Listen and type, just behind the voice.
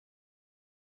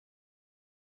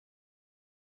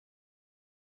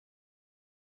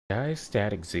Guys,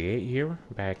 Static Z8 here,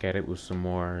 back at it with some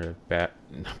more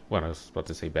what I was about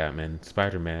to say Batman,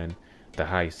 Spiderman, The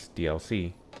Heist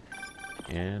DLC,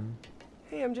 and...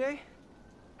 Hey, MJ.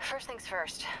 First things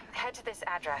first, head to this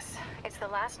address. It's the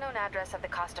last known address of the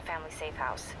Costa family safe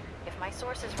house. If my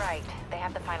source is right, they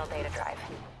have the final data drive.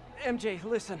 MJ,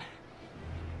 listen.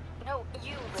 No,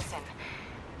 you listen.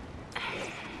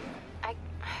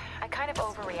 I kind of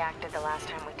overreacted the last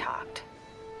time we talked.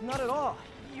 Not at all.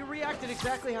 You reacted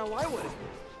exactly how I would.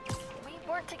 We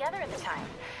weren't together at the time,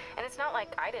 and it's not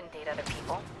like I didn't date other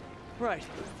people. Right.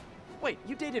 Wait,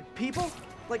 you dated people?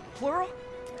 Like plural?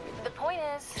 The point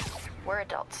is, we're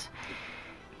adults.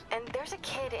 And there's a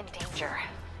kid in danger.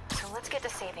 So let's get to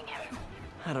saving him.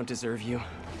 I don't deserve you.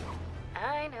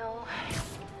 I know.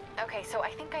 Okay, so I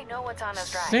think I know what's on those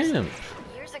drives. Sam!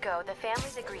 Years ago, the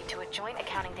families agreed to a joint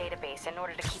accounting database in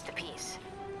order to keep the peace.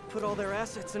 Put all their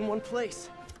assets in one place.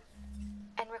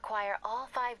 And require all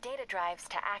 5 data drives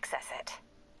to access it.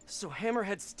 So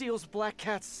Hammerhead steals Black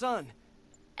Cat's son.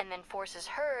 And then forces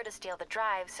her to steal the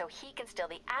drives so he can steal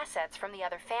the assets from the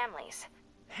other families.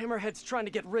 Hammerhead's trying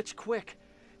to get rich quick,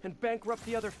 and bankrupt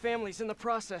the other families in the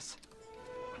process.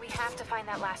 We have to find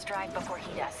that last drive before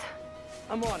he does.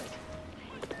 I'm on it.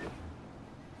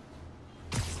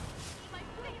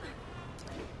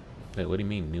 Wait, what do you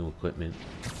mean new equipment?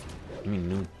 You mean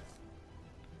new...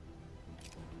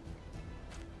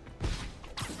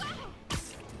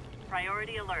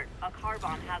 Priority alert. A car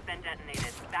bomb has been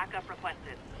detonated. Backup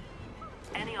requested.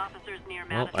 Any officers near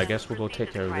Well, Madison, I guess we'll go proceed take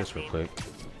to care of the this real crime quick.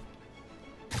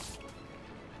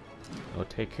 I'll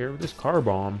take care of this car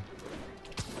bomb.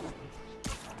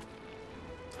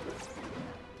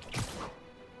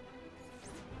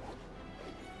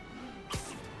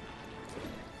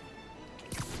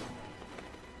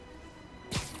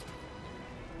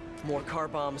 More car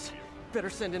bombs. Better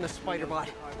send in a spider bot.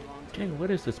 Dang,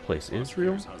 what is this place?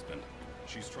 Israel?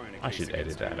 I should She's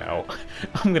edit that out.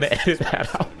 I'm gonna edit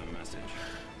that out.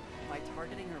 By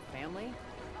targeting her family?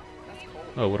 That's cold.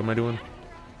 Oh, what am I doing?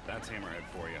 That's Hammerhead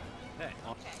for you. Hey.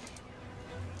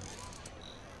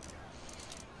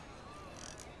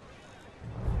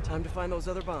 Time to find those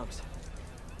other bombs.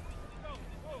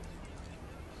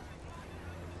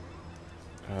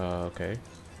 Okay.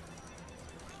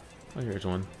 Oh, here's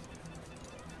one.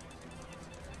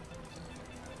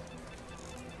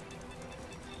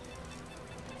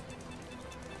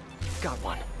 Got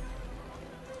one.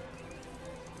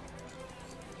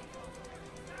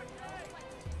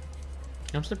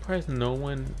 I'm surprised no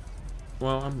one...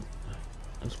 Well, I'm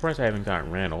surprised I haven't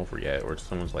gotten ran over yet, or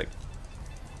someone's like...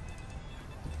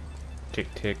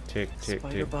 Tick, tick, tick, tick,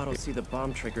 Spider tick. bot will see the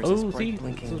bomb triggers as Oh, bright see?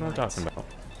 blinking This is what I'm lights. talking about.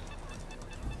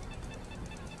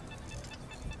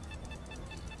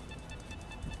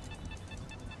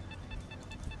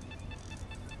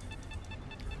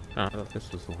 Oh, I thought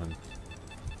this was the one.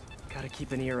 Gotta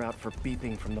keep an ear out for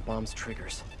beeping from the bomb's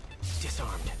triggers.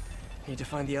 Disarmed. Need to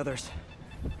find the others.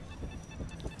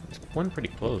 It's one pretty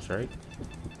close, right?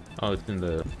 Oh, it's in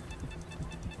the...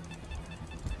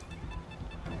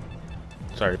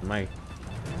 Sorry, my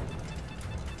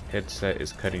headset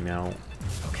is cutting out.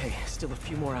 Okay, still a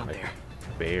few more out I there.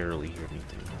 barely hear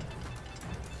anything.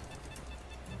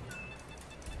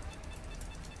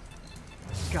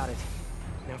 Got it.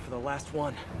 Now for the last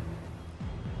one.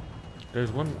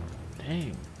 There's one...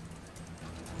 Dang.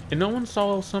 And no one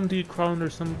saw some dude crawl under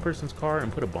some person's car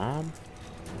and put a bomb?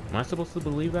 Am I supposed to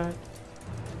believe that?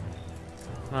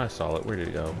 Oh, I saw it. Where did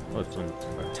it go? Oh, it's on...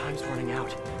 Time's running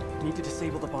out. Need to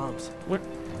disable the bombs. What?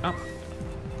 Oh.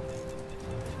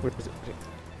 Where is it?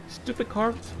 Stupid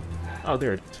cars? Oh,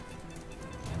 there it is.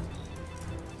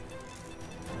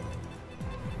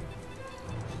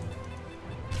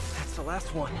 That's the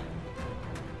last one.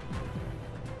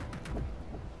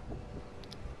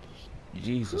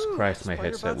 Jesus Whew, Christ, my Spider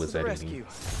headset bots was to the editing.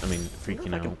 rescue. I mean, Wonder freaking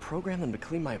if I can out. program them to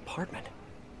clean my apartment.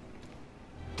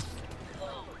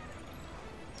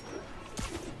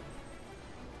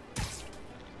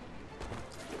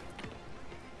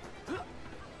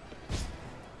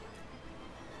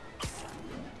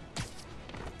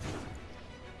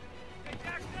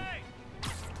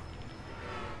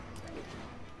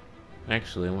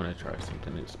 Actually, I want to try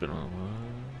something. It's been a while.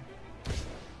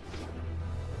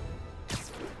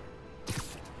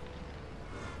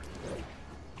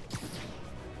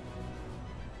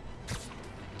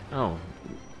 Oh,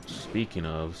 speaking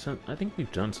of, I think we've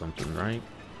done something, right?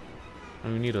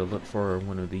 And we need to look for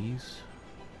one of these.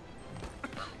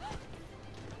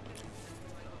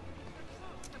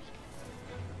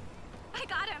 I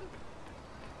got him.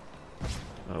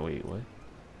 Oh wait, what?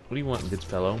 What do you want, good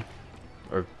fellow?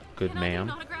 Or good Can I get an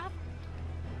ma'am? autograph?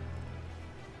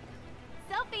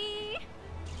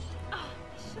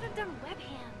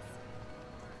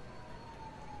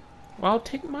 Well, I'll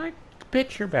take my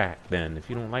picture back then if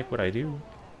you don't like what I do.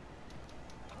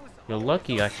 You're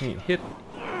lucky I can't hit.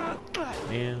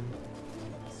 Man.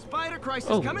 Spider Christ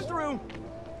is Oh. coming through.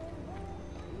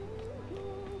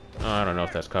 Oh, I don't know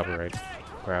if that's copyright.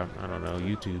 Crowd. I don't know.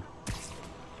 YouTube.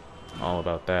 All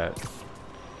about that.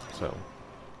 So.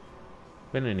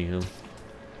 But anywho.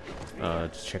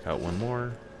 Just check out one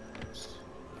more.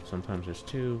 Sometimes there's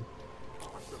two.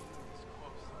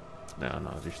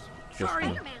 No, there's just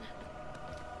one.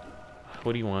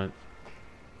 What do you want?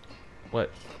 What?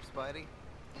 Spidey.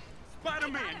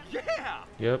 Spider-Man, yeah!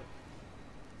 Yep.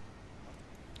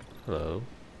 Hello.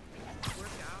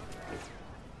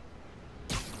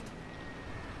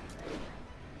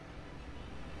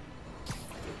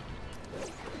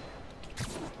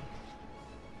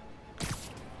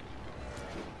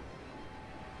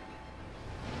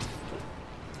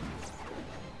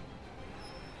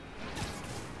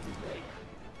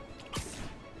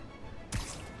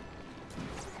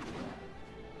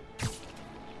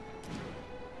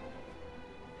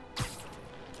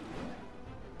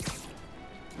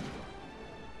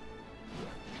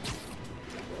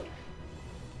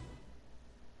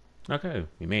 Okay,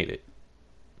 we made it.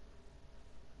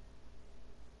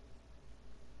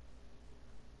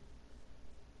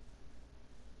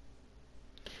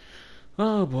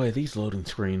 Oh boy, these loading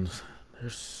screens.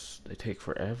 They take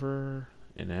forever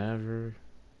and ever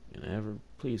and ever.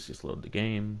 Please just load the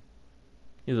game.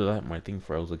 Either that or my thing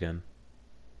froze again.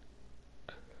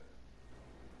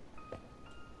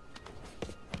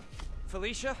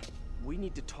 Felicia, we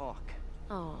need to talk.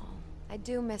 Oh, I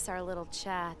do miss our little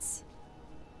chats.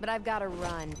 But I've got to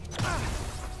run.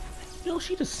 No,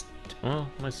 she just... Well,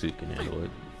 my suit can handle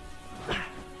it.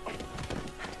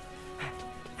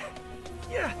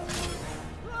 Yeah.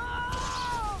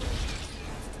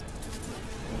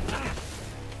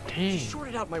 Dang. She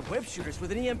shorted out my web shooters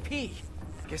with an EMP.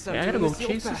 Guess I'm Yeah, I gotta doing go this the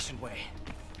chase this. old-fashioned way.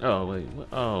 Oh, wait.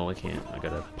 Oh, I can't. I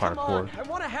gotta Come on, parkour. I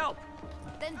want to help.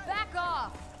 Then back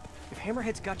off! If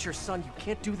Hammerhead's got your son, you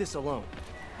can't do this alone.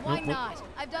 Why Nope. not?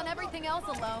 I've done everything else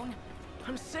alone.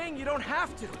 I'm saying you don't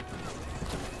have to.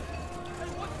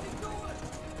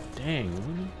 Dang,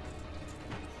 really?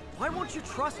 Why won't you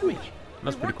trust me?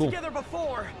 That's we pretty worked cool. together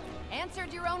before.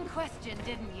 Answered your own question,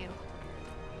 didn't you?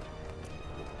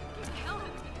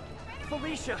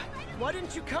 Felicia, why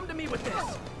didn't you come to me with this?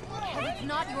 Because it's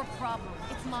not your problem.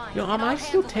 It's mine. Yo, am and I I'll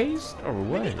still handle it. tased or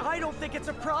Maybe what? I don't think it's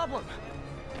a problem.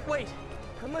 Wait,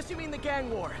 unless you mean the gang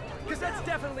war, because that's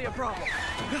definitely a problem.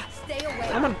 Stay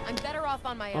away. on. I'm better off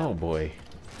on my Oh own. boy.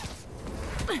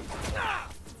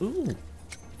 Ooh.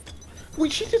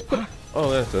 Wait, she just put. Oh,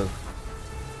 that's a.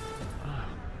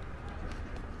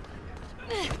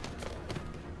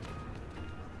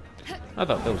 I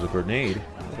thought that was a grenade.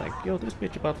 I was like, yo, this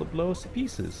bitch about to blow us to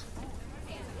pieces.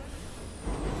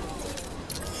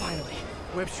 Finally,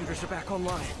 web shooters are back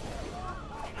online.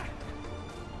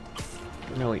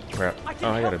 No, wait, crap. I can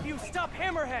Oh, I help gotta. you stop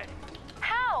Hammerhead.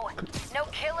 How? No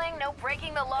killing, no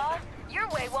breaking the law? Your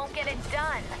way won't get it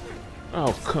done.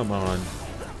 Oh, come on.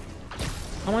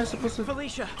 How am I supposed to?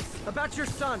 Felicia, about your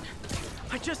son.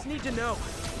 I just need to know.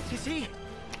 Is he?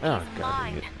 Oh, god dang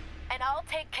Mine. it. And I'll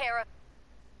take care of...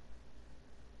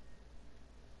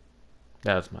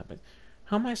 That's my bad.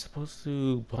 How am I supposed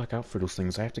to block out for those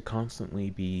things? I have to constantly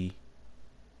be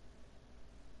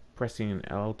pressing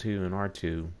L2 and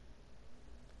R2.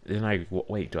 Then I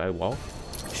wait. Do I walk?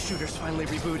 Shooters finally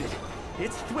rebooted.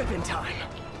 It's whipping time.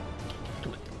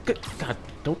 Good God!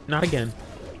 Don't. Not again.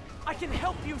 I can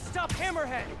help you stop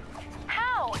Hammerhead.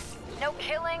 How? No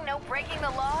killing, no breaking the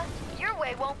law? Your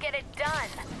way won't get it done.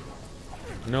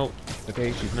 Nope.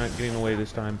 Okay, she's not getting away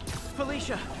this time.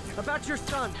 Felicia, about your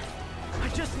son. I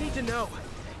just need to know.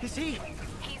 Is he?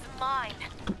 He's mine.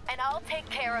 And I'll take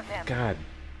care of him. God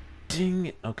dang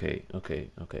it. Okay.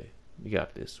 We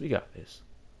got this.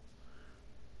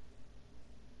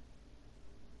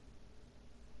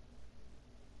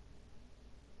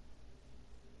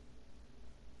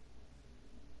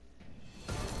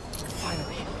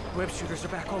 Finally, web shooters are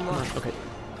back online. Okay.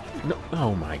 No.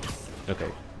 Oh my. Okay.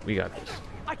 We got this.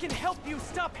 I can help you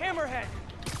stop Hammerhead.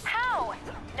 How?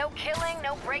 No killing,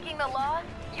 no breaking the law?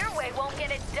 Your way won't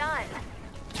get it done.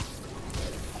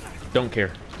 Don't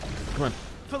care. Come on.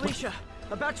 Felicia,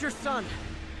 about your son.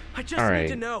 I just All need right.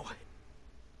 to know.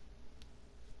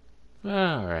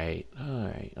 All right.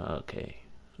 Okay.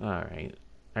 All right.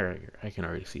 I can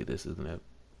already see this, isn't it?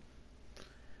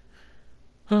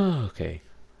 Okay.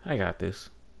 I got this.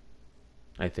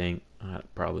 I think.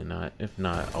 Probably not. If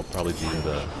not, I'll probably do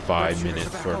the 5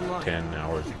 minutes or 10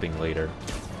 hours thing later.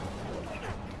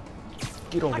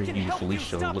 Get over I can you, help you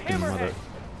Felicia stop looking mother. Hammerhead.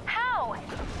 How?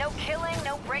 No No killing,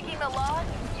 no breaking the law.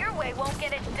 Your way won't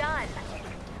get it done.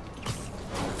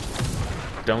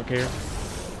 Don't care.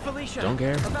 Felicia, Don't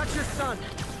care. about your son.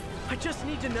 I just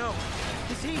need to know.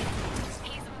 Is he...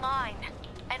 He's mine,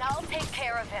 and I'll take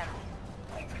care of him.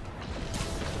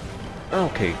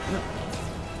 Okay. No.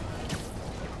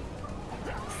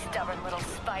 Stubborn little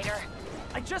spider.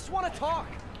 I just want to talk.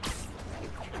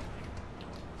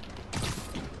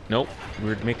 Nope.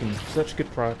 We're making such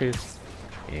good progress.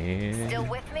 And... Still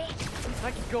with me?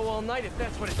 I could go all night if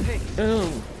that's what it takes. Oh,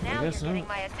 Now I you're guess getting not.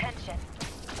 my attention.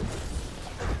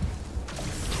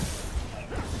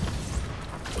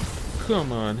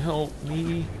 Come on, help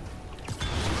me.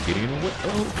 Getting away.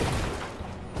 Oh.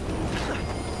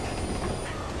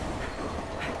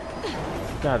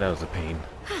 God, that was a pain.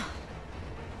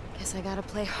 Guess I gotta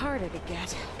play harder to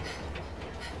get.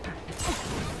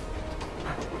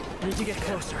 Need to get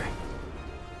closer.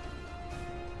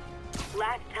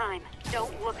 Last time.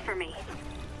 Don't look for me.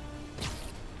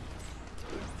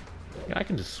 Yeah, I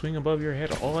can just swing above your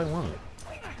head all I want.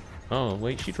 Oh,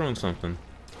 wait, she's throwing something.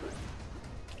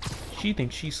 She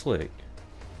thinks she's slick.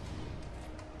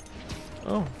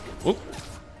 Oh, whoop.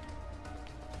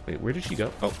 Wait, where did she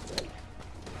go? Oh.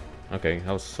 Okay,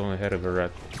 I was so ahead of her, I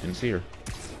didn't see her.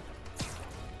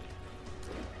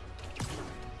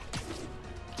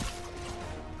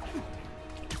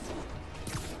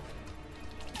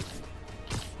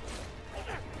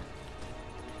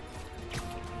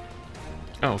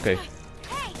 Oh, okay.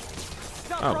 Hey!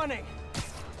 Stop Oh. running.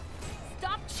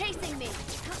 Stop chasing me!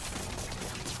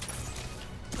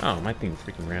 Oh, my thing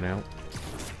freaking ran out.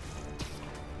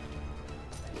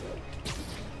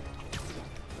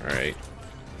 Alright.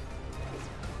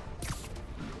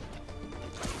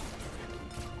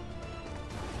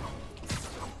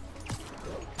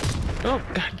 Oh,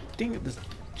 god dang it, this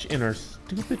and our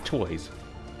stupid toys.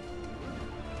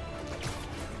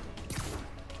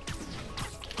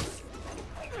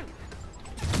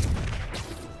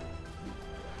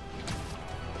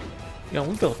 Yeah,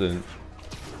 we built a...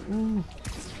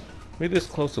 we're this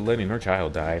close to letting her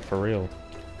child die, for real.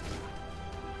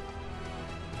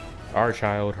 Our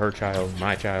child, her child,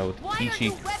 my child, Why are Ichi.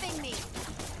 you webbing me?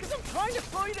 Because I'm trying to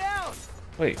slow you down.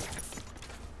 Wait.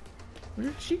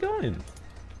 Where's she going?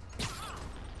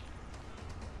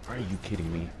 Are you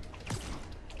kidding me?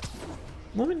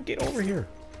 Woman, get over here.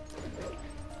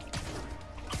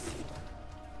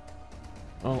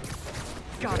 Oh.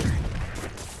 Got her.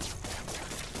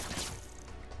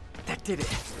 That did it.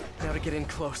 Now to get in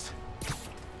close.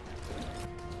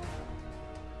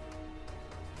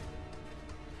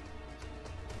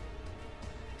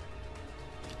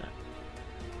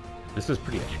 This is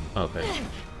pretty... okay.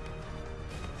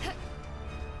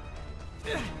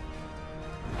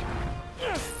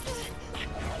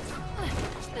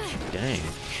 Dang.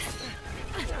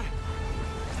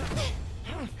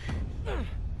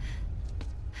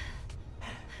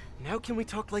 Now can we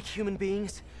talk like human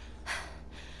beings?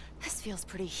 This feels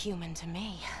pretty human to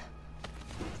me.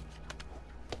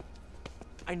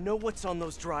 I know what's on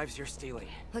those drives you're stealing.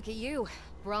 Look at you,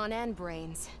 brawn and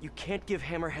brains. You can't give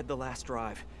Hammerhead the last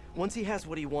drive. Once he has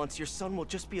what he wants, your son will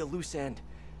just be a loose end.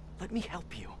 Let me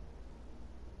help you.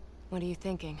 What are you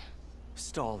thinking?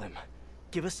 Stall him.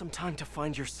 Give us some time to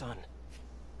find your son.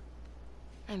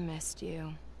 I missed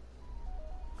you.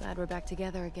 Glad we're back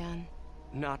together again.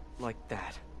 Not like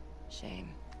that. Shame.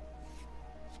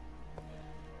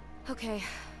 Okay.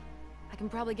 I can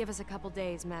probably give us a couple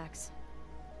days, max.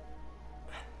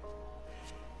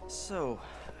 So,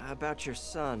 about your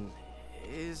son,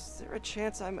 is there a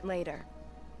chance I'm... Later.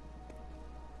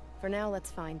 For now, let's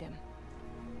find him.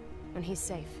 When he's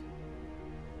safe.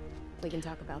 We can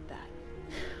talk about that.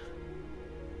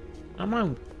 I'm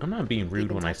not being rude Keep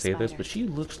in when I touch, say this, Spider. but she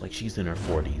looks like she's in her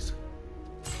 40s.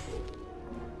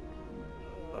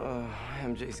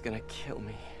 MJ's gonna kill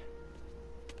me.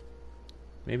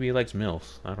 Maybe he likes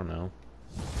MILFs. I don't know.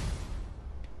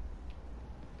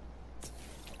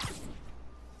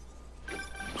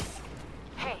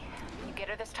 Hey, you get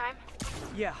her this time?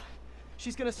 Yeah.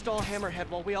 She's gonna stall Hammerhead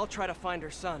while we all try to find her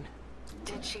son.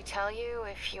 Did she tell you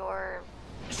if you're...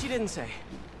 She didn't say.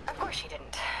 Of course she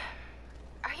didn't.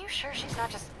 Are you sure she's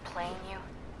not just playing you?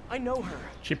 I know her.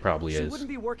 She probably She is. wouldn't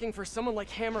be working for someone like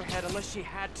Hammerhead unless she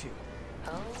had to.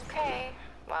 Okay.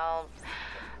 Well,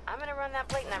 I'm gonna run that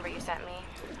plate number you sent me.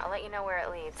 I'll let you know where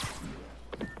it leads.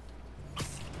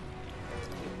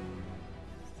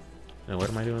 Now, what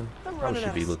am I doing? I'm Probably running should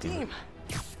out be of looking. steam.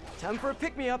 Time for a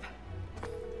pick-me-up.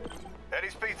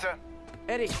 Eddie's Pizza.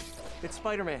 Eddie, it's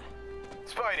Spiderman.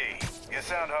 Spidey, you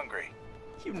sound hungry.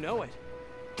 You know it.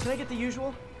 Can I get the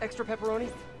usual? Extra pepperoni?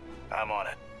 I'm on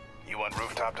it. You want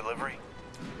rooftop delivery?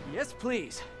 Yes,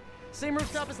 please. Same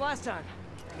rooftop as last time.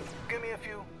 Give me a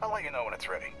few. I'll let you know when it's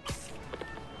ready.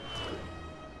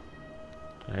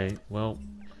 Alright, well,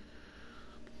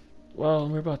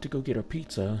 we're about to go get our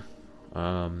pizza.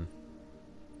 I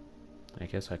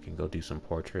guess I can go do some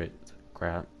portrait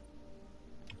crap.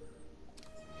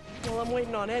 While I'm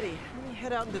waiting on Eddie, let me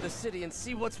head out into the city and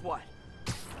see what's what.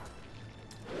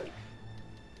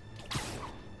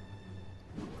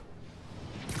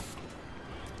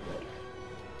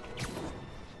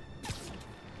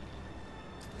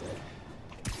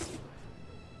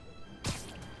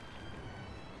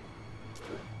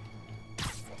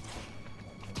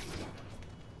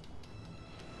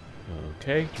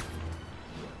 Okay.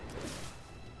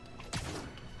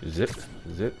 Zip,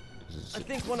 zip, I zip.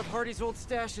 think one of Hardy's old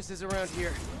stashes is around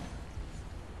here.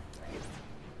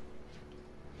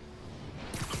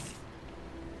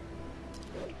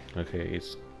 Okay,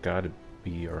 it's gotta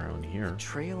be around here.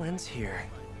 Trail ends here.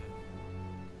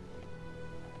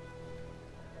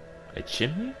 A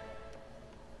chimney?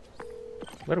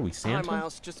 What are we, Santa? Hi,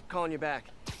 Miles. Just calling you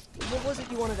back. What was it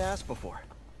you wanted to ask before?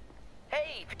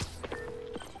 Hey!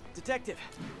 Detective,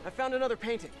 I found another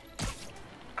painting.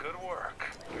 Good work.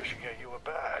 We should get you a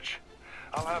badge.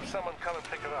 I'll have someone come and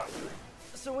pick it up.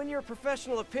 So in your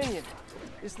professional opinion,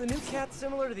 is the new cat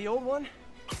similar to the old one?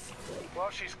 Well,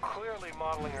 she's clearly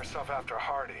modeling herself after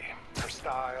Hardy. Her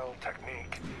style,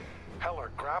 technique. Hell,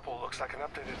 her grapple looks like an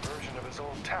updated version of his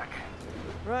old tech.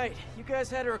 Right. You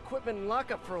guys had her equipment in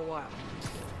lockup for a while.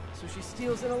 So she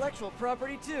steals intellectual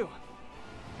property too.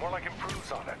 More like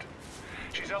improves on it.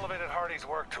 She's elevated Hardy's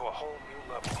work to a whole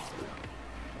new level.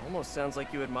 Almost sounds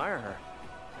like you admire her.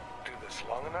 Do this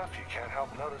long enough, you can't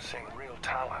help noticing real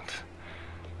talent.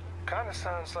 Kinda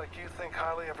sounds like you think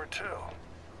highly of her too.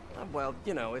 Well,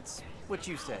 you know, it's what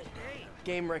you said.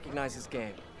 Game recognizes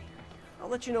game. I'll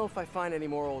let you know if I find any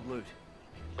more old loot.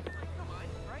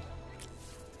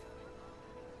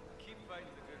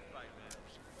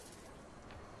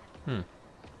 Hmm.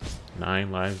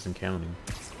 9 lives and counting.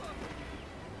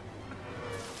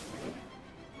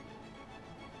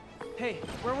 Hey,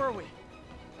 where were we?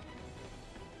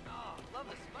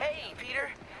 Hey, Peter.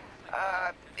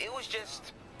 It was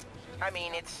just... I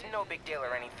mean, it's no big deal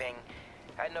or anything.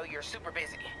 I know you're super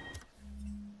busy.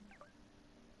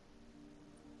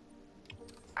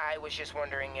 I was just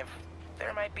wondering if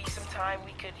there might be some time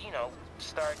we could, you know,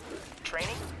 start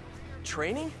training?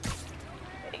 Training?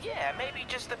 Yeah, maybe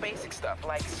just the basic stuff,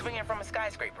 like swinging from a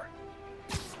skyscraper.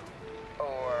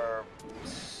 Or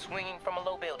swinging from a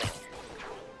low building.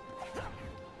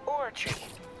 Or a tree.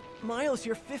 Miles,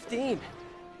 you're 15.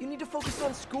 You need to focus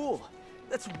on school.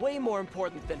 That's way more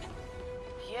important than...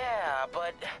 Yeah,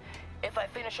 but if I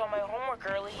finish all my homework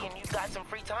early and you've got some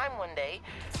free time one day...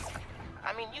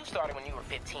 I mean, you started when you were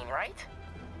 15, right?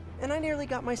 And I nearly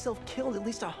got myself killed at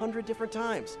least 100 different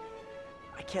times.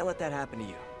 I can't let that happen to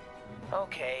you.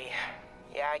 Okay.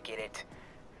 Yeah, I get it.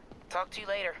 Talk to you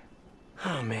later.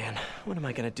 Oh man, what am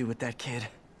I gonna do with that kid?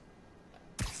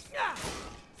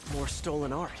 More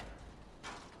stolen art.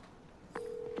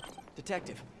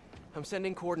 Detective, I'm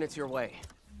sending coordinates your way.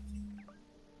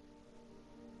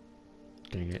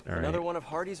 Dang it, alright. Another one of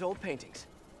Hardy's old paintings.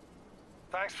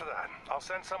 Thanks for that. I'll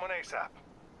send someone ASAP.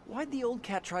 Why'd the old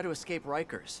cat try to escape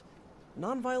Rikers?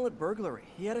 Non-violent burglary.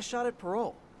 He had a shot at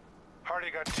parole.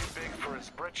 Hardy got too big for his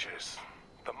britches.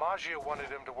 The Maggia wanted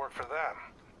him to work for them.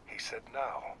 He said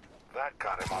no. That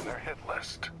got him on their hit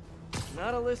list.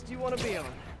 Not a list you want to be on.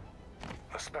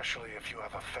 Especially if you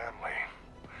have a family.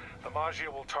 The Maggia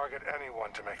will target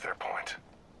anyone to make their point.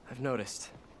 I've noticed.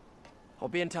 I'll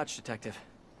be in touch, Detective.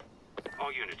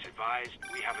 All units advised,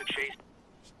 we have a chase.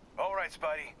 All right,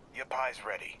 Spidey. Your pie's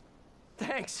ready.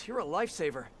 Thanks, you're a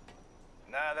lifesaver.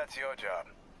 Nah, that's your job.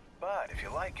 But if you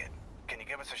like it, can you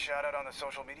give us a shout out on the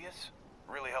social medias?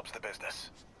 Really helps the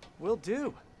business. Will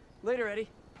do. Later, Eddie.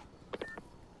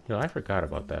 Yo, I forgot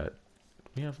about that.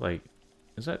 We have like...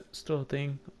 Is that still a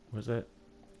thing? Was that...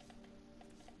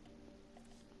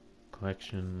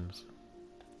 Collections...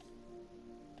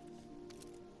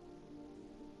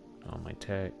 Oh, my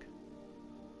tech...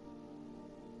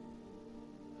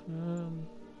 I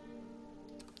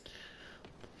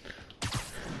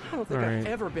don't think I've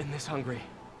ever been this hungry.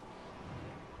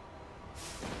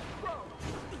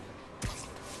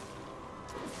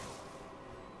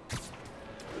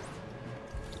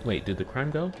 Wait, did the crime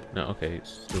go? No, okay, it's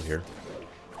still here.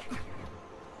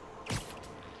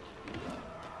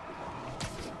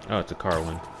 Oh, it's a car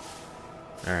one.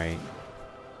 Alright.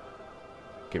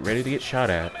 Get ready to get shot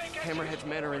at. Hammerhead's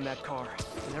men are in that car,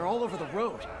 and they're all over the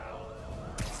road.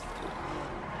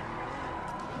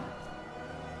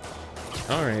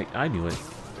 Alright, I knew it.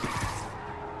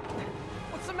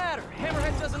 matter?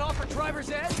 Hammerhead doesn't offer driver's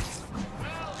ed?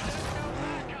 Well, there's no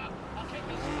backup. I'll take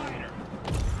the Spider.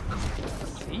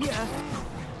 See ya.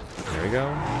 There we go.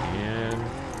 And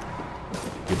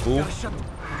you fool.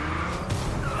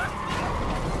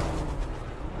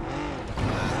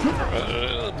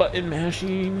 Button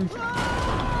mashing.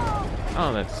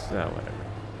 Oh, that's whatever.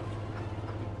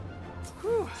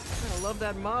 Whew, gotta love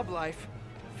that mob life.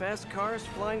 Fast cars,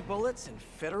 flying bullets, and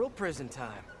federal prison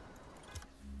time.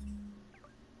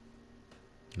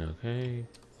 Okay,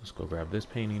 let's go grab this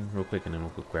painting real quick, and then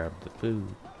we'll go grab the food.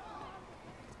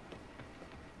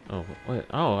 Oh, what?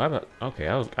 Oh, okay.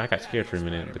 I got scared for a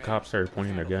minute. The cops started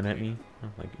pointing their gun at me. I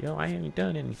was like, yo, I haven't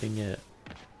done anything yet.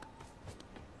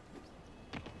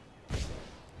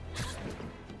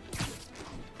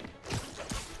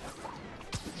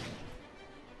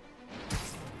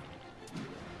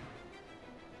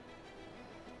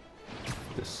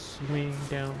 The swing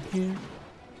down here.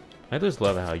 I just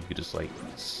love how you could just like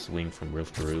swing from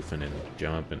roof to roof and then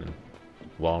jump and then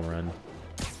wall run.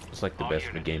 It's like the best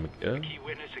in the game. The key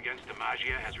witness against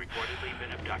DiMaggio has reportedly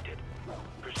been abducted.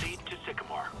 Proceed to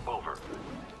Sycamore. Over.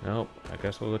 Nope. I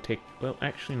guess we'll take. Well,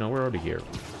 actually, no. We're already here.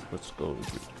 Let's go.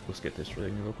 Let's get this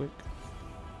thing real quick.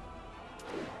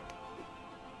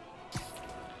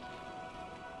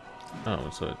 Oh,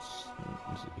 so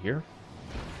is it here?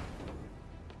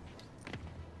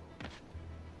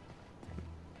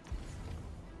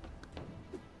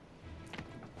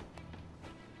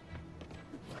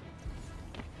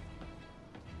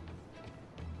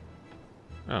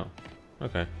 Oh,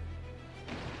 okay.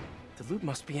 The loot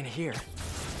must be in here.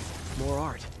 More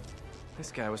art. This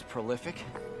guy was prolific.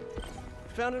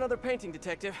 Found another painting,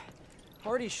 Detective.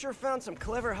 Hardy sure found some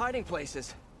clever hiding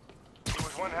places. It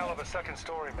was one hell of a second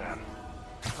story, man.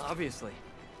 Obviously.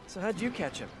 So how'd you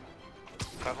catch him?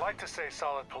 I'd like to say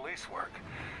solid police work,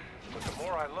 but the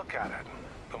more I look at it,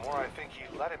 the more I think he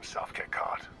let himself get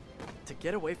caught. To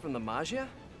get away from the Maggia?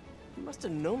 He must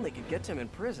have known they could get to him in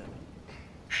prison.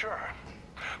 Sure,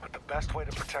 but the best way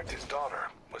to protect his daughter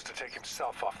was to take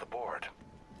himself off the board.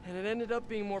 And it ended up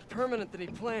being more permanent than he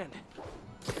planned.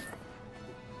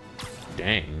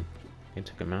 Dang. They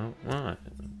took him out? What?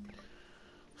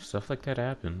 Stuff like that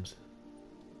happens.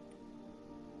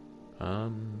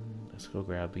 Let's go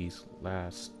grab these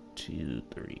last 2,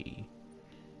 3.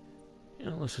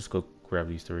 Yeah, let's just go grab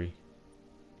these 3.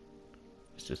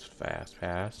 It's just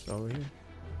fast over here.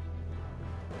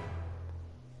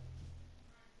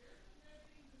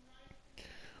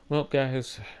 Well,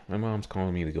 guys, my mom's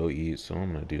calling me to go eat, so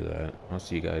I'm gonna do that. I'll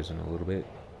see you guys in a little bit.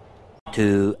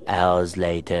 2 hours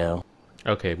later.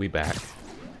 Okay, we back.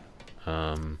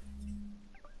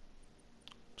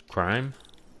 Crime?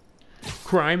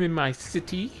 Crime in my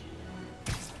city?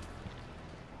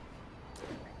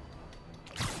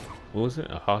 What was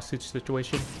it? A hostage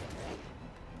situation?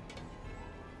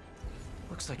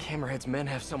 Looks like Hammerhead's men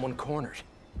have someone cornered.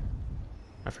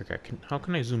 I forgot. How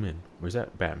can I zoom in? Where's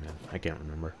that Batman? I can't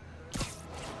remember. We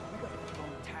got your phone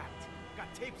tapped.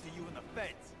 Got tapes of you in the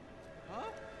feds. Huh?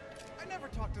 I never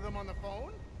talked to them on the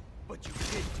phone. But you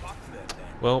did talk to them then.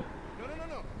 Well.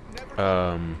 No. Never.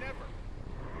 Never.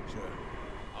 Sure.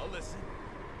 I'll listen.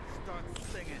 Start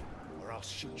singing, or I'll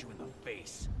shoot you in the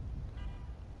face.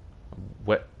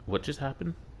 What just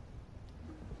happened?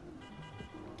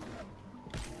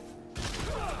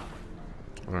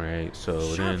 Alright, so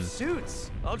Sharp then suits.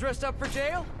 All dressed up for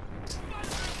jail?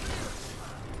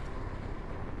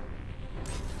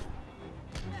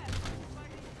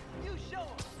 You show 'em.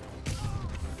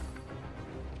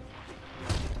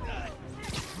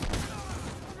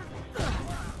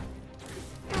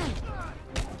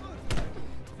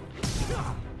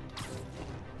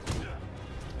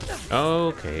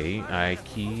 okay, I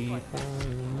keep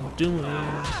on doing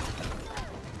it.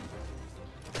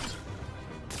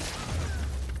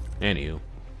 Anywho.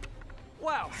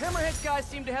 Wow, Hammerhead's guys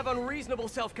seem to have unreasonable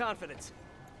self-confidence.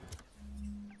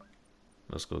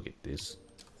 Let's go get this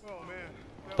Oh, man.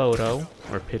 photo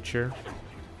or picture.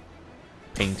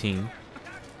 Painting.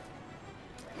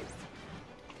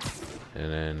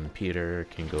 And then Peter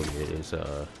can go get his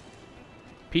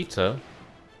pizza.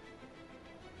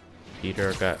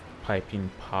 Peter got piping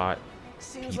pot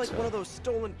Seems pizza. like one of those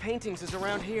stolen paintings is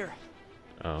around here.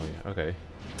 Oh yeah, okay.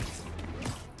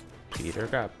 Peter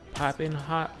got piping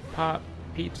hot pot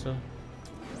pizza.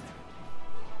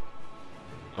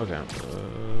 Okay.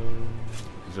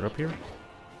 Is it up here?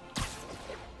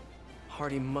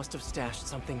 Hardy must have stashed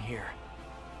something here.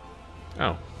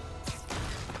 Oh.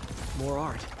 More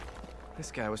art.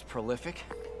 This guy was prolific.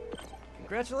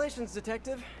 Congratulations,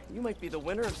 Detective. You might be the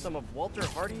winner of some of Walter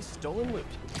Hardy's stolen loot.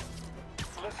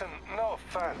 Listen, no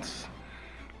offense,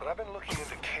 but I've been looking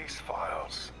into case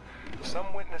files.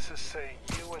 Some witnesses say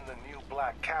you and the new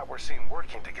black cat were seen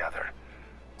working together.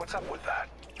 What's up with that?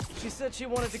 She said she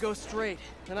wanted to go straight,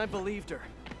 and I believed her.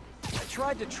 I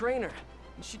tried to train her,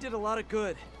 and she did a lot of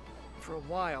good. For a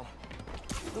while.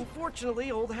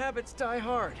 Unfortunately, old habits die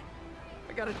hard.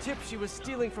 I got a tip she was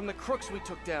stealing from the crooks we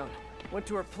took down. Went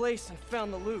to her place and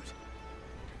found the loot.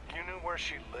 You knew where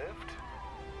she lived?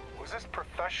 Was this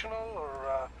professional,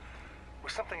 or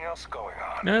was something else going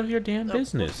on? None of your damn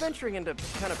business. We're venturing into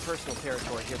kind of personal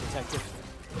territory here, Detective.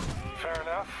 Fair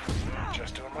enough.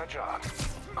 Just doing my job.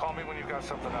 Call me when you got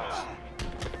something else.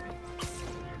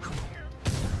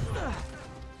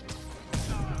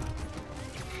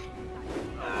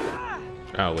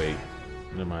 Oh wait,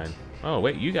 never mind. Oh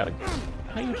wait, you gotta.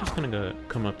 How you just gonna go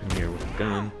come up in here with a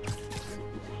gun?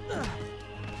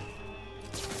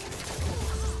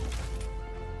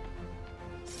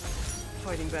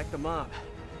 Fighting back the mob,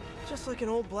 just like an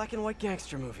old black and white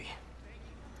gangster movie.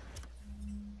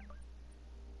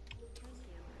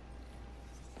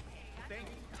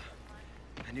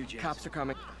 I knew Jess. Cops are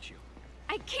coming.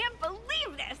 I can't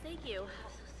believe this. Thank you. I'm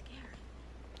so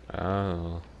scared.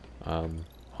 Oh,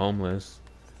 homeless,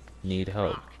 need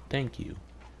help. Thank you.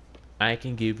 I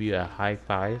can give you a high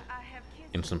five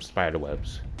and some spider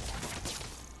webs.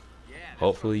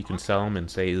 Hopefully you can sell them and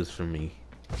say this from me.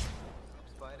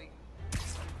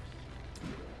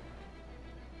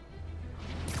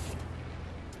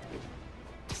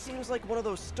 Seems like one of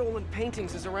those stolen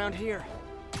paintings is around here.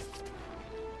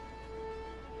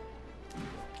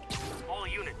 All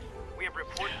units, we have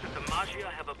reports that the Mafia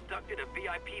have abducted a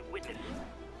VIP witness.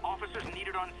 Officers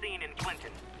needed on scene in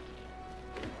Clinton.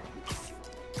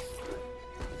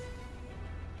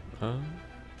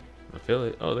 I feel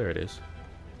it. Oh, there it is.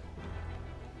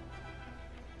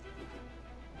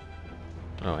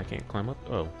 Oh, I can't climb up.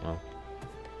 Oh, well.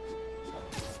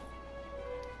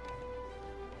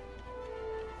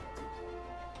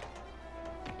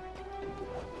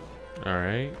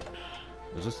 Alright.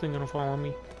 Is this thing gonna follow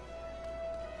me?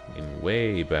 Getting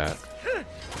way back.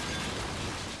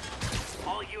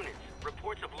 All units,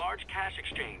 reports of large cash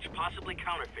exchange, possibly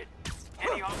counterfeit.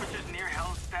 Any officers near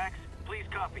Hell's Stacks, please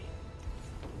copy.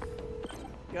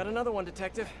 Got another one,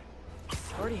 Detective.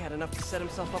 Already had enough to set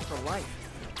himself up for life.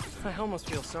 I almost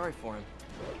feel sorry for him.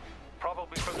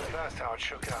 Probably for the best how it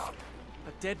shook out.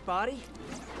 A dead body?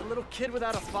 A little kid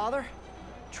without a father?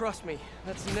 Trust me,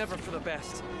 that's never for the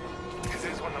best. It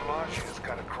is when the Mafia's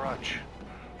got a grudge.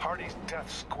 Hardy's death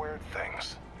squared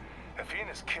things. If he and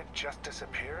his kid just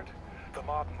disappeared, the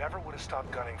mob never would have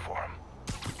stopped gunning for him.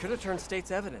 Could have turned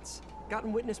state's evidence,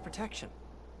 gotten witness protection.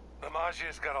 The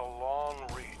Mafia's got a long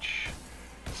reach.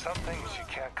 Some things you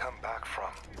can't come back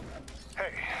from.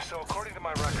 Hey, so according to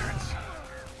my records,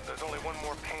 there's only one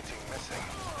more painting missing.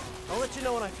 I'll let you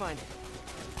know when I find it.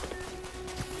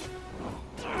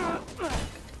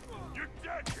 You're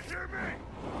dead, you hear me?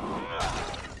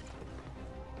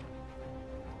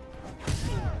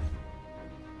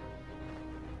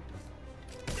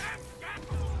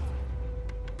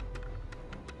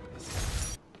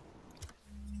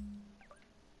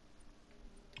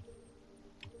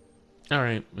 All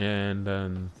right, and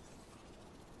then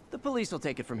the police will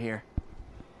take it from here.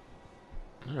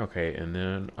 Okay, and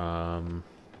then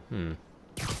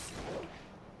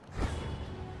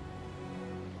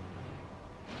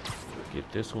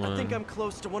get this one. I think I'm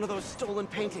close to one of those stolen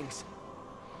paintings.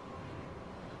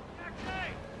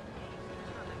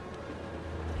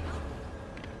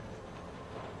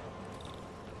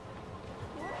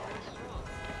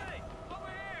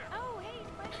 Oh, hey,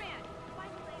 Spiderman. Find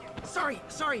you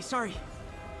later. Sorry.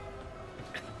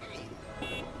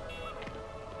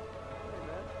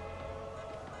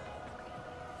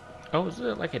 Oh, is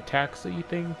it like a taxi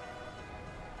thing?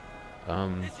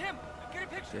 It's him. Get a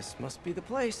picture. This must be the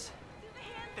place.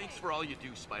 Thanks for all you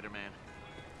do, Spider-Man.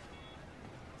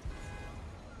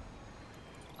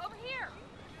 Over here.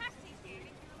 Taxi.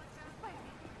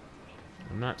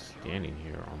 I'm not standing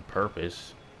here on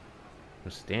purpose.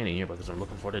 I'm standing here because I'm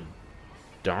looking for the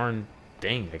darn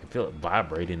thing. I can feel it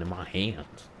vibrating in my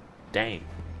hands. Dang.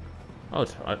 Oh,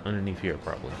 it's underneath here,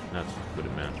 probably. That's what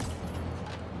it meant.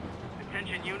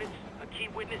 Attention units, a key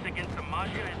witness against the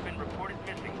Mafia has been reported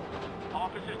missing.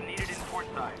 Officers needed in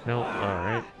Portside. No,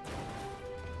 alright.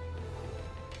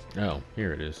 Oh,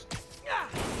 here it is.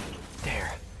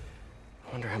 There.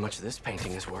 Wonder how much this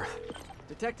painting is worth.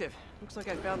 Detective, looks like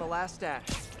I found the last stash.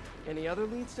 Any other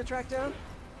leads to track down?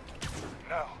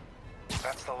 No.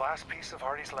 That's the last piece of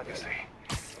Hardy's legacy.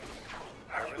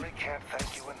 I really can't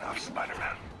thank you enough,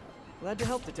 Spider-Man. Glad to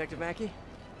help, Detective Mackey.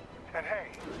 And hey,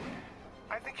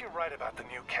 I think you're right about the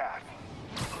new cat.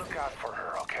 Look out for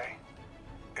her, okay?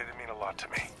 It'd mean a lot to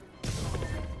me.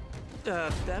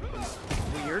 That was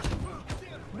weird.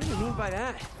 What do you mean by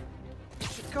that?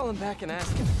 Should call him back and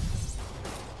ask him.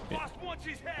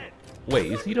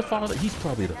 Wait, is he the father? He's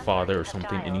probably the father or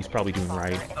something, and he's probably doing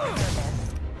right.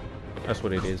 That's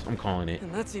what it is. I'm calling it.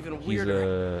 And that's even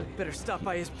weirder. Better stop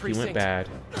by his precinct. He went bad,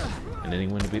 and then he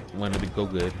wanted to go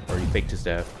good, or he faked his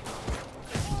death.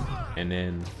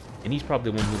 And he's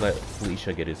probably the one who let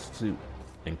Felicia get his suit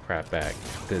and crap back.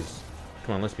 Because,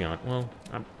 come on, let's be honest. Well,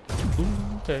 ooh,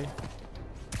 okay.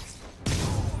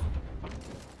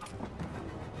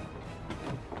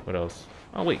 What else?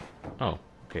 Oh, wait. Oh,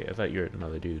 okay. I thought you were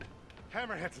another dude.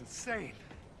 Hammerhead's insane.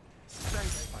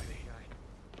 Thanks, Spidey.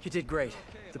 You did great.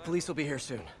 The police will be here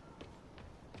soon.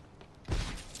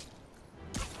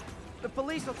 The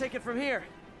police will take it from here.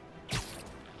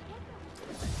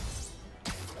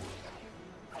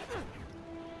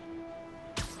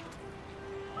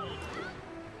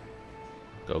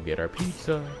 Go get our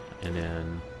pizza, and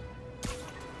then...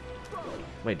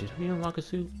 Wait, did we unlock a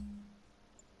suit?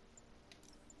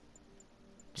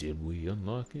 Did we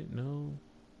unlock it? No.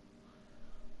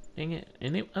 Dang it.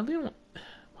 And I didn't...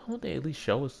 Why won't they at least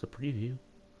show us the preview?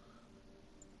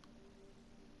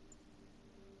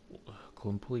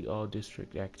 Complete all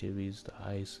district activities, the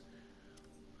heist.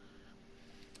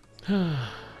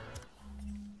 Oh,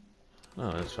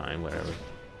 that's fine, whatever.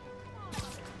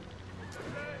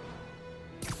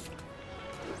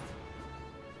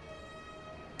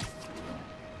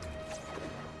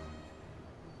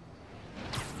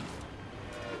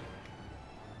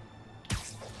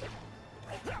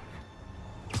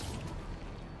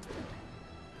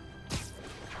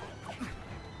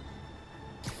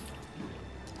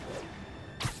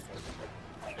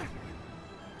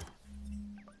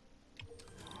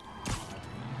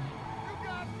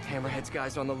 Hammerhead's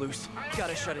guys on the loose.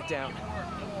 Gotta shut it down.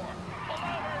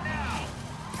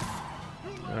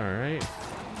 Alright.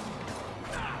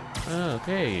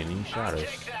 Okay, and he shot us. You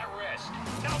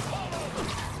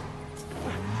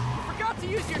forgot to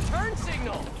use your turn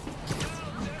signal!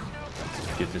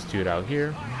 Get this dude out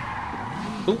here.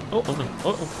 Oh,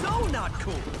 no. So not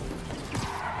cool!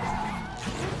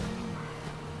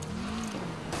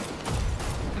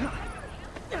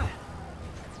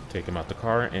 Take him out the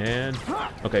car and...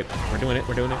 Okay, we're doing it.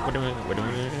 Okay,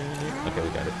 we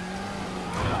got it.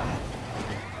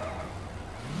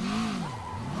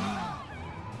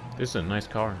 This is a nice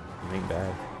car. It ain't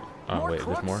bad. Oh, wait,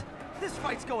 there's more? This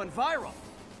fight's going viral!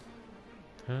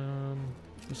 I'm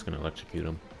just gonna electrocute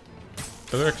him.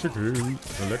 Electrocute.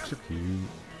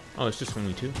 Oh, it's just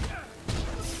only two?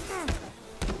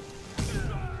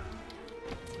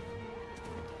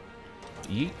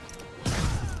 Yeet.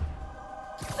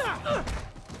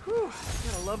 Whew,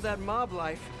 gotta love that mob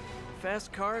life.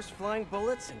 Fast cars, flying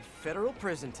bullets, and federal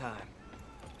prison time.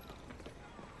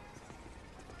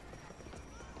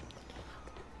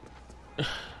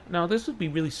 Now, this would be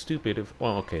really stupid if...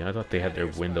 Well, okay, I thought they had their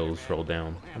windows rolled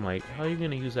down. I'm like, how are you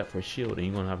gonna use that for a shield and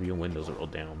you're gonna have your windows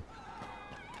rolled down?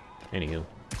 Anywho.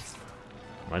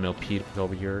 I know Pete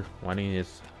over here wanting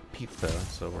his pizza,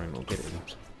 so we're gonna go get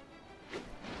it.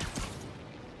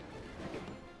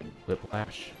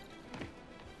 Whiplash.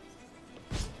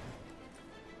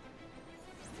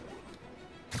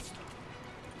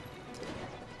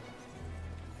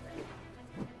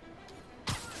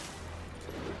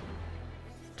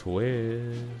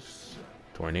 Twist.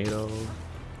 Tornado.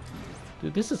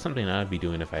 Dude, this is something I'd be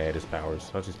doing if I had his powers.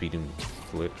 I'll just be doing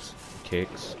flips,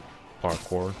 kicks,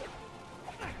 parkour.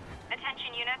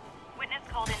 Attention units. Witness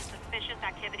called in suspicious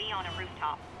activity on a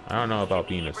rooftop. I don't know about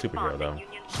being a superhero though.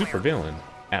 Super villain.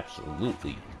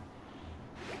 Absolutely.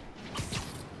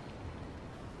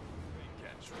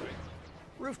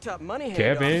 Rooftop money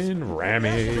Kevin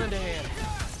Ramage.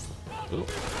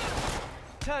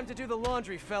 Time to do the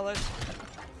laundry, fellas.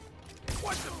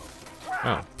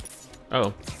 Oh.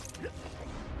 Uh-oh.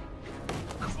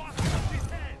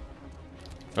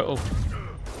 Uh-oh.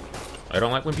 I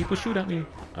don't like when people shoot at me.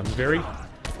 I'm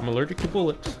allergic to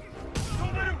bullets.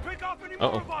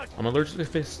 Uh-oh. I'm allergic to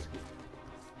fists.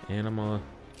 And are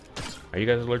you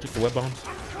guys allergic to web bombs?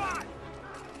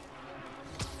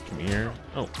 Come here.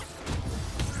 Oh.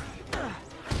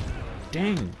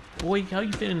 Dang. Boy, how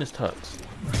you fit in this tux?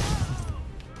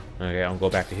 Okay, I'll go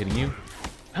back to hitting you.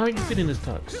 How you fit in this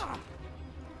tux?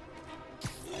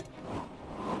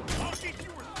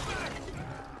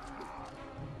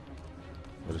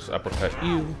 I'll just uppercut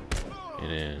you. And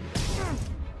then...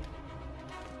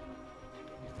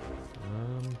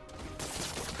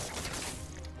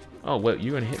 Oh, what?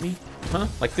 You gonna hit me? Huh?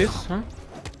 Like this? Huh?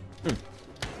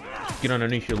 Get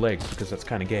underneath your legs because that's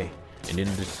kind of gay. And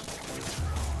then just...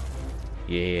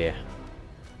 Yeah.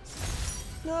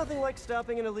 Nothing like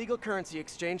stopping an illegal currency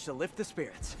exchange to lift the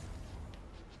spirits.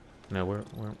 Now,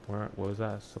 where was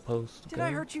I supposed to Did go?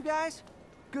 I hurt you guys?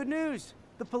 Good news.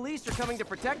 The police are coming to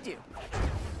protect you.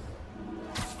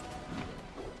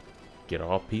 Get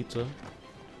all pizza?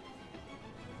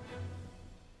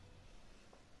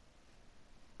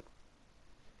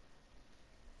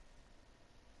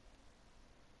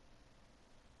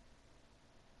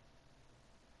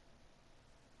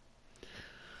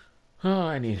 Oh,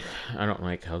 I don't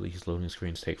like how these loading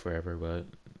screens take forever, but,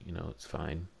 you know, it's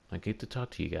fine. I get to talk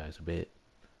to you guys a bit.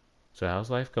 So how's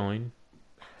life going?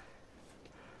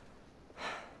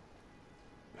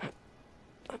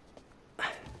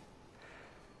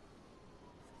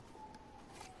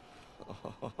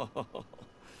 Oh,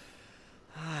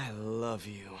 I love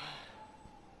you.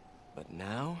 But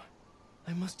now,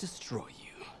 I must destroy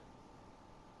you.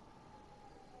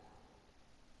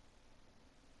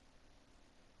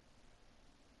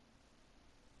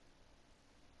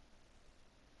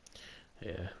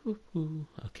 Yeah. Ooh.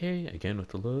 Okay, again with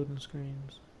the loading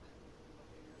screens.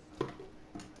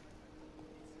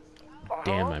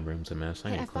 Damn, my room's a mess. I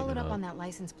need to clean followed it up up. on that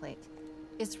license plate.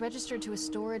 It's registered to a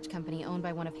storage company owned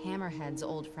by one of Hammerhead's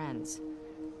old friends.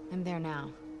 I'm there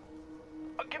now.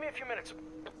 Give me a few minutes.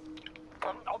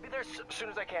 I'll be there as soon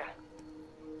as I can.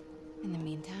 In the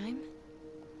meantime,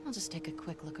 I'll just take a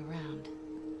quick look around.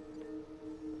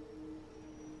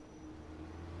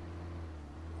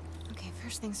 Okay,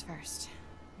 first things first.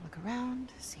 Look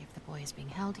around, see if the boy is being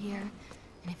held here,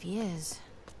 and if he is,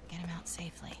 get him out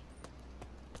safely.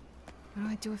 What do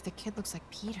I do if the kid looks like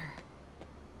Peter?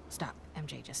 Stop,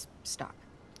 MJ, just stop.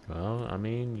 Well, I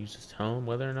mean, you just tell him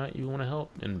whether or not you want to help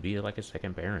and be like a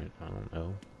second parent. I don't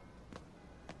know.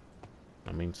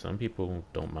 I mean, some people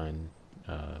don't mind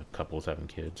couples having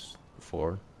kids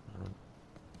before. I don't...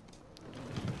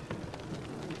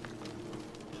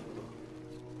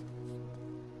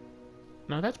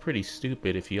 No, that's pretty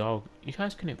stupid. If you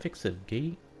guys couldn't fix a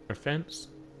gate or fence.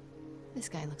 This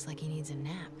guy looks like he needs a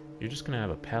nap. You're just gonna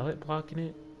have a pallet blocking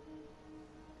it?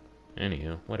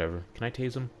 Anywho, whatever. Can I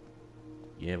tase him?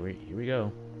 Yeah, here we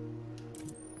go.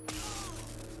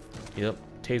 Yep,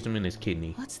 tase him in his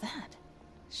kidney. What's that?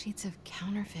 Sheets of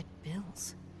counterfeit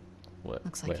bills. What?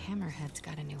 Looks like Hammerhead's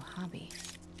got a new hobby.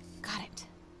 Got it.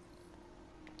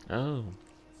 Oh.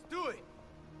 Stewie,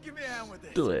 give me a hand with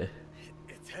this. Do it.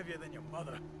 It's heavier than your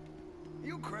mother.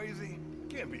 You crazy?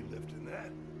 Can't be lifting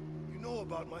that. You know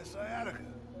about my sciatica.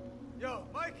 Yo,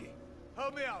 Mikey,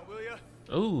 help me out, will ya?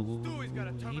 Oh, Stewie's got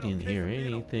a he terminal didn't case hear of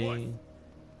being a anything.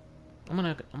 Am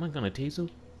I gonna tase him?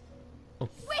 Oh,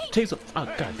 tase him! Oh,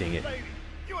 god dang it! Lady,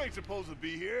 you ain't supposed to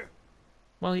be here.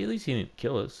 Well, at least he didn't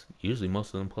kill us. Usually,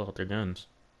 most of them pull out their guns.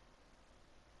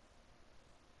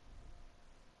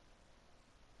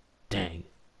 Dang.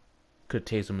 Could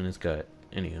tase him in his gut.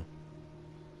 Anywho.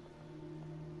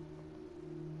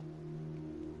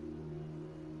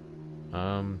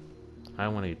 I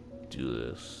want to do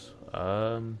this.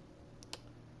 I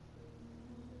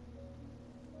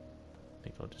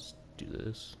think I'll just do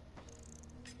this.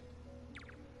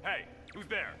 Hey, who's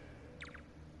there?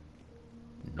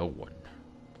 No one.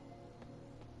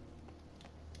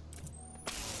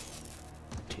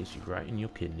 Taste you right in your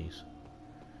kidneys.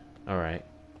 Alright.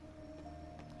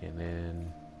 And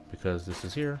then, because this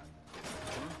is here,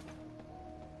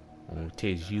 I'm gonna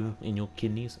tase you in your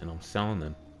kidneys, and I'm selling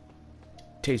them.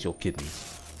 Tase your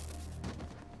kidneys.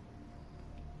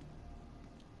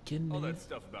 All that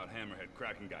stuff about Hammerhead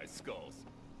cracking guys' skulls.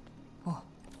 Oh,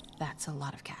 that's a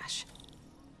lot of cash.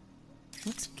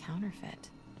 Looks counterfeit.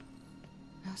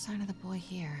 No sign of the boy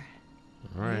here.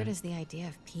 Right. Weird as the idea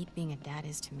of Pete being a dad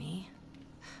is to me.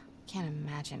 Can't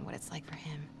imagine what it's like for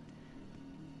him.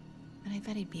 But I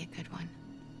bet he'd be a good one.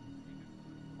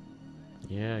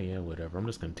 Yeah, whatever. I'm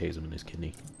just gonna tase him in his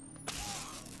kidney.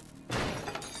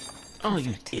 Oh,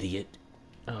 you idiot.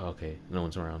 Oh, okay. No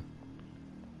one's around.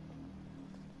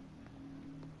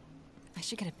 I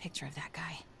should get a picture of that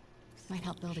guy. Might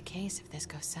help build a case if this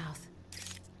goes south.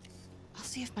 I'll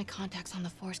see if my contacts on the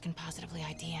force can positively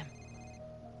ID him.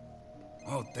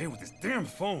 All day with this damn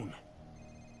phone.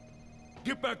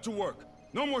 Get back to work.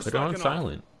 No more Put it on slacking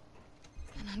silent.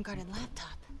 An unguarded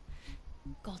laptop.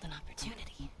 Golden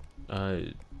opportunity.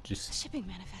 A Just... shipping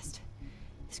manifest.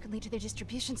 This could lead to their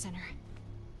distribution center.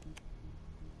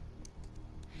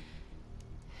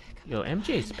 Yo,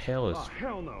 MJ's pale as... Oh,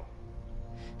 hell no.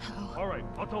 Uh-oh. All right,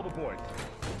 I'll tell the boys.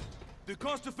 The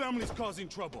Costa family's causing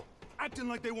trouble, acting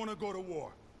like they want to go to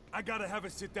war. I gotta have a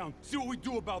sit down, see what we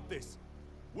do about this.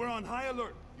 We're on high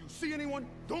alert. You see anyone?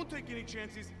 Don't take any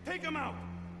chances. Take them out.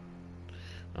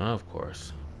 Of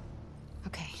course.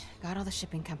 Okay, got all the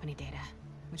shipping company data,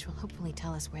 which will hopefully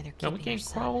tell us where they're No, keeping we can't your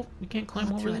son. crawl. We can't climb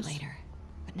I'll look over through this. it later.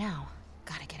 But now,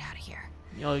 gotta get out of here.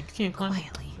 Yo, you can't climb.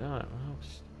 Quietly. God, oh,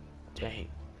 dang.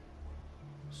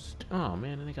 Oh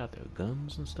man, and they got their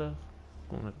guns and stuff.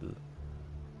 I'm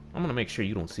gonna make sure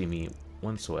you don't see me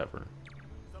whatsoever.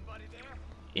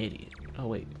 Idiot. Oh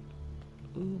wait.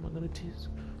 Ooh, am I gonna tase?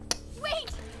 Wait!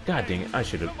 God dang it! I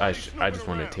just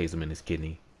wanted to tase him in his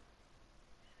kidney.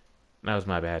 That was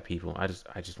my bad, people. I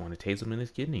just want to tase him in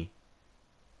his kidney.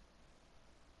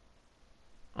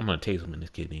 I'm gonna tase him in his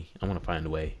kidney. I'm gonna find a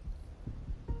way.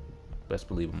 Best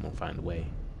believe I'm gonna find a way.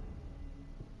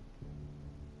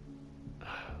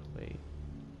 Wait.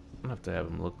 I'm gonna have to have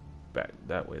him look back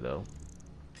that way though.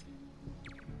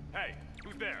 Hey,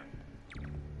 who's there?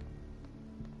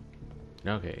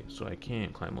 Okay, so I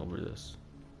can't climb over this.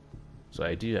 So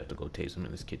I do have to go tase him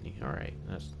in his kidney. Alright,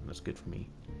 that's good for me.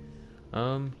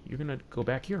 You're gonna go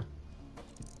back here.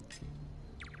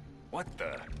 What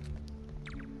the?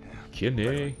 Kidney.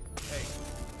 Hey,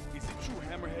 is it true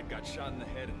Hammerhead got shot in the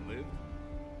head and lived?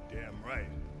 Damn right.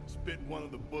 Spit one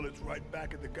of the bullets right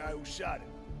back at the guy who shot him.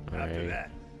 After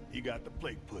that, he got the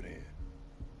plate put in.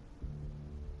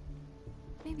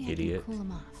 Maybe I Idiot. can cool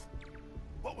him off.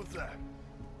 What was that?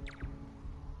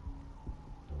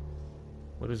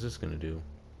 What is this gonna do?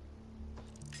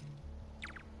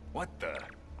 What the?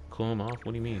 Cool him off?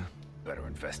 What do you mean? Better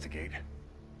investigate.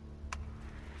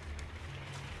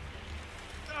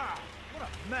 Ah, what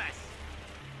a mess!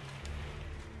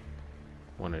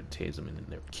 Wanted to tase them in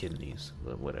their kidneys,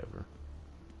 but whatever.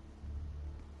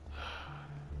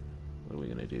 What are we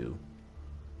gonna do?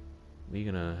 We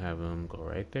gonna have him go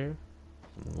right there.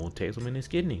 We'll tase him in his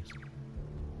kidneys.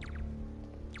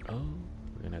 Oh,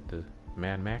 we're gonna have to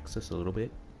Mad Max this a little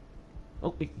bit.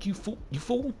 Oh, you fool! You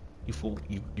fool! You fool!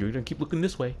 You're gonna keep looking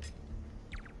this way.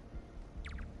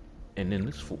 And then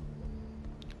this fool.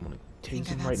 I'm gonna tase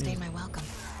him right Outstayed in. my welcome.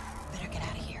 Better get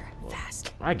out of here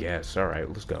fast. I guess. All right,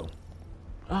 let's go.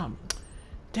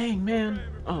 Dang man.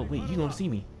 Oh wait, you gonna see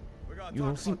me? You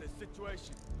gonna see me?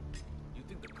 Situation. You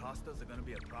think the Costas are gonna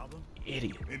be a problem?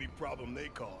 Idiot. Any problem they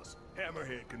cause,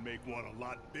 Hammerhead can make one a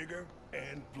lot bigger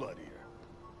and bloodier.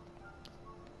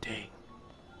 Dang.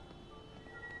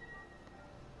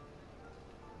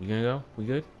 You gonna go? We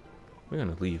good? We're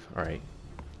gonna leave. All right.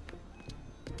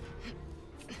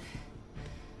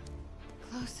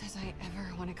 Close as I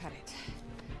ever want to cut it.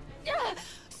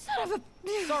 Son of a...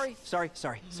 Sorry.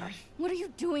 What are you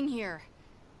doing here?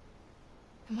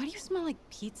 And why do you smell like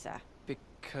pizza?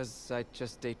 Because I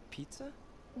just ate pizza?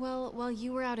 Well, while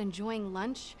you were out enjoying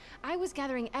lunch, I was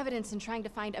gathering evidence and trying to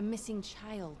find a missing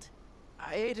child.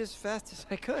 I ate as fast as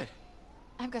I could.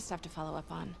 I've got stuff to follow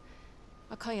up on.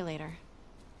 I'll call you later.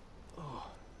 Oh.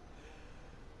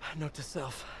 Note to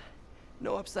self.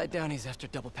 No upside downies after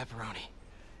double pepperoni.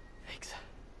 Thanks.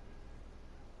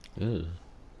 Ew.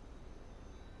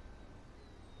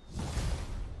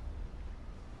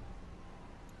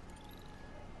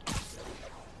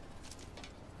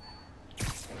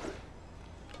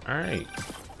 All right.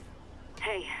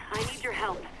 Hey, I need your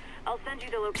help. I'll send you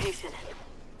the location.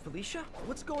 Felicia?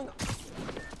 What's going on?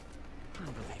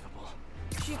 Unbelievable.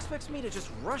 She expects me to just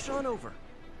rush on over.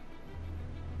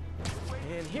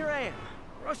 And here I am,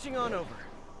 rushing on over.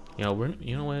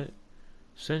 You know what?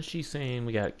 Since she's saying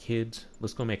we got kids,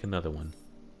 let's go make another one.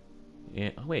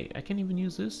 Yeah. Oh wait, I can't even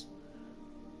use this.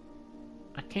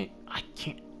 I can't.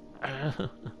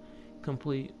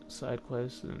 Complete side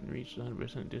quests and reach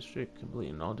 100% district.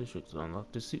 Completing all districts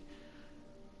unlocked to see.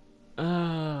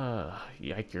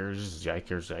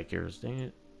 Yikers. Dang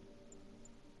it.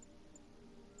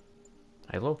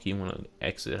 I low-key want to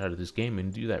exit out of this game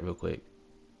and do that real quick.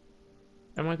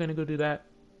 Am I going to go do that?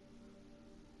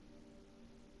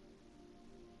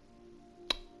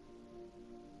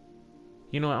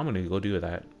 You know what? I'm going to go do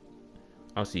that.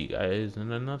 I'll see you guys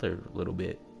in another little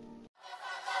bit.